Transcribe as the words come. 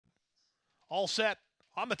All set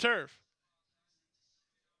on the turf.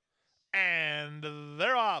 And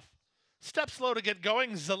they're off. Step slow to get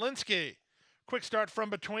going, Zielinski. Quick start from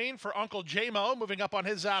between for Uncle J-Mo. Moving up on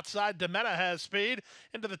his outside, Demetta has speed.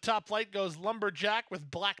 Into the top flight goes Lumberjack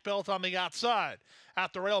with Black Belt on the outside.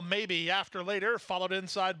 At the rail, maybe after later, followed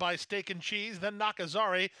inside by Steak and Cheese, then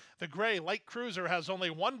Nakazari. The gray light cruiser has only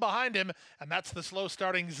one behind him, and that's the slow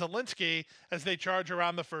starting Zielinski as they charge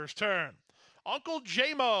around the first turn. Uncle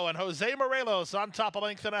J-Mo and Jose Morelos on top, a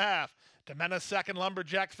length and a half. Demena second,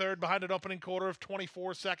 Lumberjack third behind an opening quarter of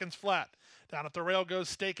 24 seconds flat. Down at the rail goes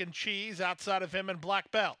Steak and Cheese, outside of him and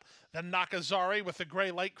Black Belt. Then Nakazari with the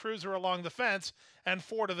gray light cruiser along the fence, and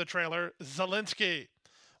four to the trailer, Zielinski.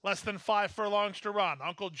 Less than 5 furlongs to run.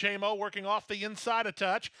 Uncle J-Mo working off the inside a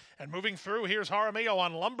touch and moving through. Here's Jaramillo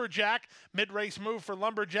on Lumberjack. Mid-race move for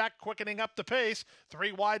Lumberjack, quickening up the pace.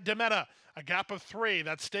 3 wide Demetta. A gap of 3.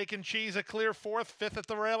 That's Steak and Cheese, a clear fourth. Fifth at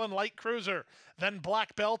the rail and Light Cruiser. Then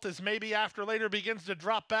Black Belt as maybe after later begins to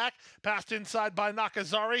drop back. Passed inside by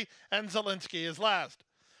Nakazari, and Zielinski is last.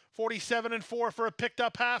 47 4 for a picked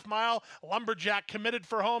up half mile. Lumberjack committed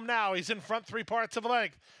for home now. He's in front 3 parts of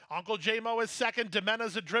length. Uncle J-Mo is second.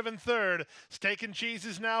 Demena's a driven third. Steak and Cheese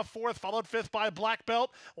is now fourth, followed fifth by Black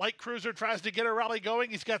Belt. Light Cruiser tries to get a rally going.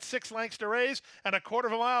 He's got 6 lengths to raise and a quarter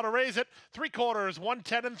of a mile to raise it. 3/4,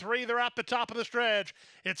 110 3. They're at the top of the stretch.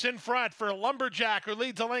 It's in front for Lumberjack, who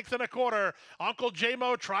leads a length and a quarter. Uncle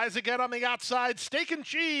J-Mo tries again on the outside. Steak and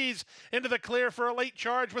Cheese into the clear for a late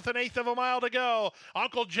charge with 1/8 of a mile to go.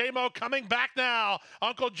 Uncle J-Mo coming back now.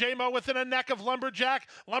 Uncle J-Mo within a neck of Lumberjack.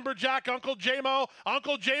 Lumberjack, Uncle J-Mo.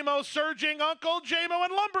 Uncle J-Mo surging. Uncle J-Mo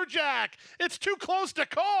and Lumberjack. It's too close to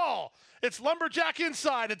call. It's Lumberjack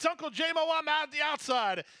inside. It's Uncle J-Mo on the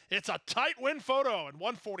outside. It's a tight win photo, and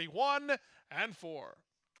 141 4.